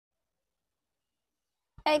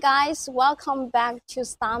Hey guys, welcome back to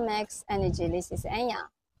StarMax Energy. This is Anya.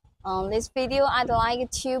 On this video, I'd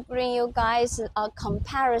like to bring you guys a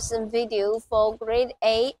comparison video for grade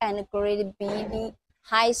A and grade B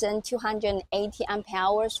Hithium 280 ampere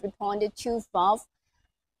hours 3.2 volt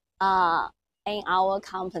in our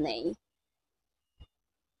company.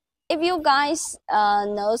 If you guys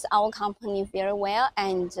knows our company very well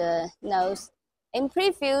and knows in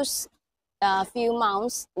previous few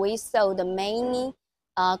months we sold many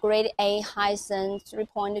grade A Hithium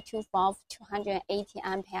 3.2 volt 280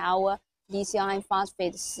 ampere hour lithium iron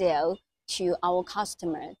phosphate cell to our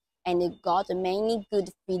customer, and it got many good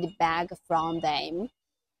feedback from them.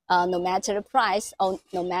 No matter the price or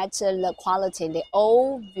no matter the quality, they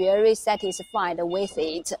all very satisfied with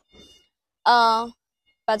it.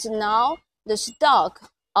 But now the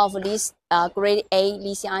stock of this grade A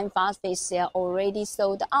lithium iron phosphate cell already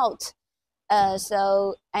sold out.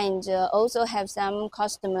 Also have some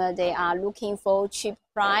customer, they are looking for cheap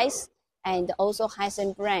price and also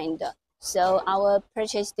Hithium brand. So our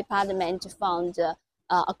purchase department found a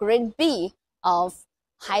grade B of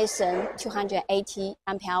Hithium 280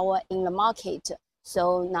 ampere hour in the market.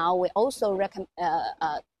 So now we also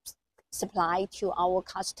supply to our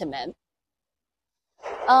customer.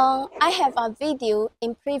 I have a video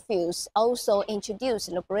in previews also introduced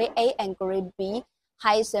the grade A and grade B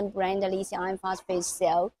Hithium brand lithium iron phosphate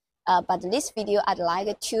cell, but this video I'd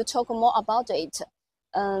like to talk more about it.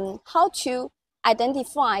 How to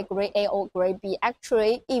identify grade A or grade B.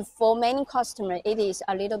 Actually, if for many customers it is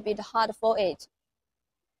a little bit hard for it,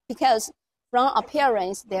 because from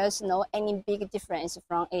appearance there's no any big difference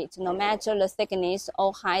from it. No matter the thickness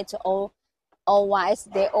or height or wise,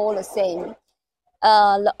 they're all the same.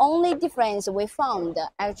 The only difference we found,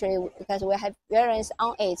 actually, because we have variance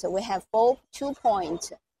on it, we have 2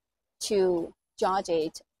 points to judge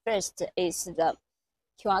it. First is the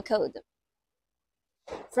QR code.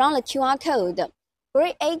 From the QR code,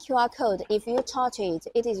 grade A QR code, if you touch it,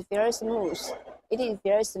 it is very smooth. It is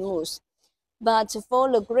very smooth. But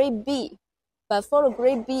for the grade B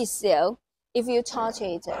cell, if you touch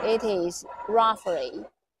it, it is roughly.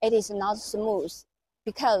 It is not smooth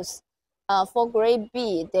because for grade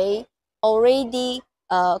B, they already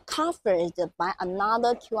covered by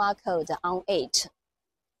another QR code on it.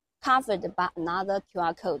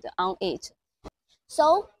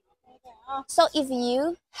 So if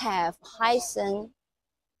you have Hithium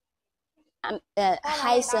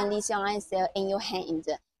lithium ion cell in your hand,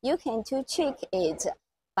 you can to check it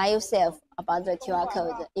by yourself about the QR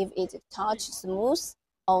code, if it touch smooth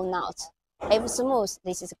or not. If smooth,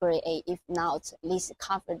 this is grade A. If not, this is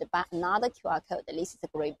covered by another QR code. This is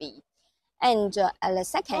grade B. And the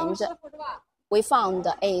second we found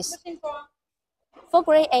is for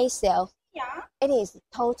grade A cell, it is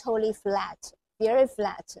totally flat, very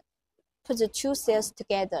flat. Put the two cells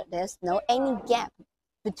together, there's no any gap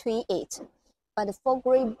between it. But for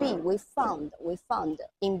grade B, we found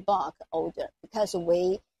in bulk order, because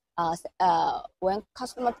we when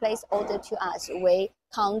customer place order to us, we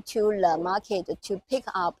come to the market to pick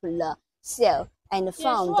up the cell and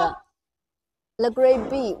found the grade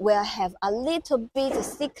B will have a little bit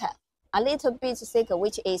thicker,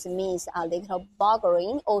 which means a little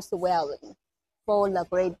buggering or swelling for the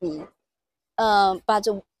grade B. But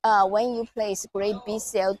when you place grade B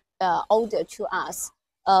cell order to us,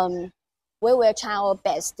 we will try our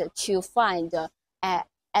best to find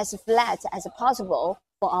as flat as possible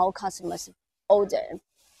for our customers' order.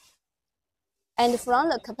 And from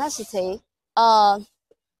the capacity, for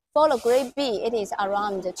the grade B, it is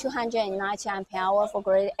around 290 ampere hour. For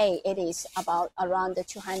grade A, it is about around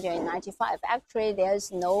 295. Actually,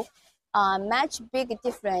 there's no much big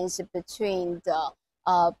difference between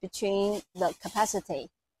the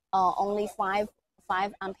capacity. Only 5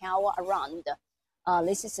 ampere hour around.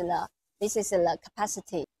 This is the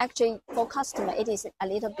capacity. Actually, for customer, it is a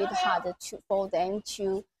little bit hard for them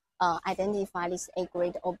to identify this A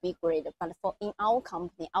grade or B grade. But in our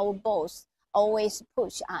company, our boss always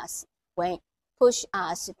push us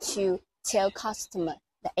to tell customer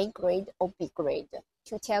the A grade or B grade,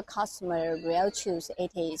 to tell customer real choose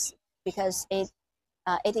it is, because it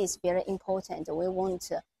is very important. We want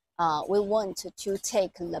to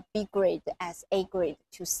take the B grade as A grade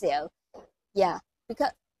to sell. Yeah,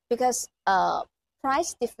 because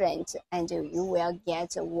price different and you will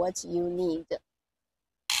get what you need.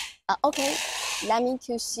 Okay, let me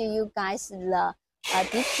to show you guys the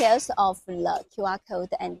details of the QR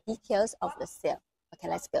code and details of the cell. Okay,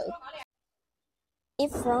 let's go.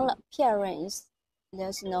 If from the appearance,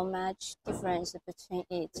 there's no much difference between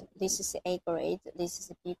it. This is A grade, this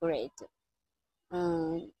is B grade.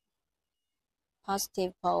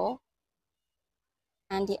 positive pole,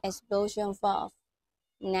 anti-explosion valve,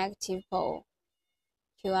 negative pole,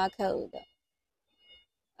 QR code.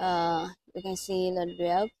 You can see the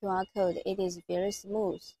real QR code. It is very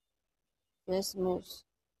smooth, very smooth.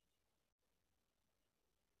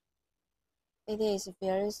 It is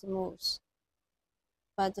very smooth.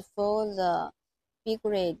 But for the B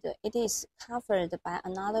grade, it is covered by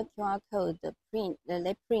another QR code print.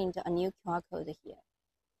 They print a new QR code here.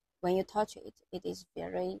 When you touch it, it is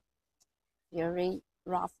very, very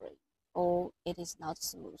rough, or it is not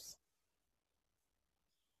smooth.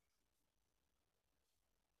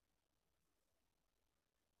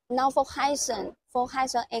 Now for Hithium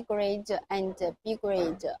A grade and B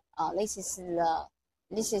grade,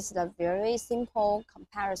 this is the very simple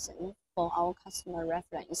comparison for our customer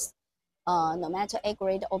reference. No matter A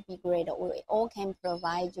grade or B grade, we all can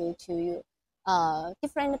provide you to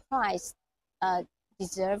different price,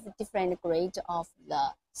 deserve different grade of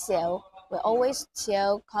the sale. We always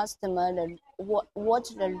tell customer what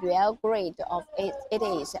the real grade of it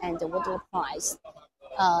is and what the price.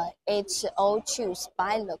 It's all choose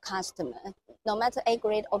by the customer. No matter A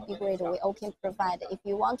grade or B grade, we all can provide. If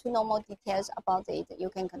you want to know more details about it, you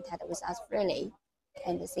can contact with us freely.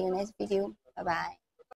 And see you next video. Bye bye.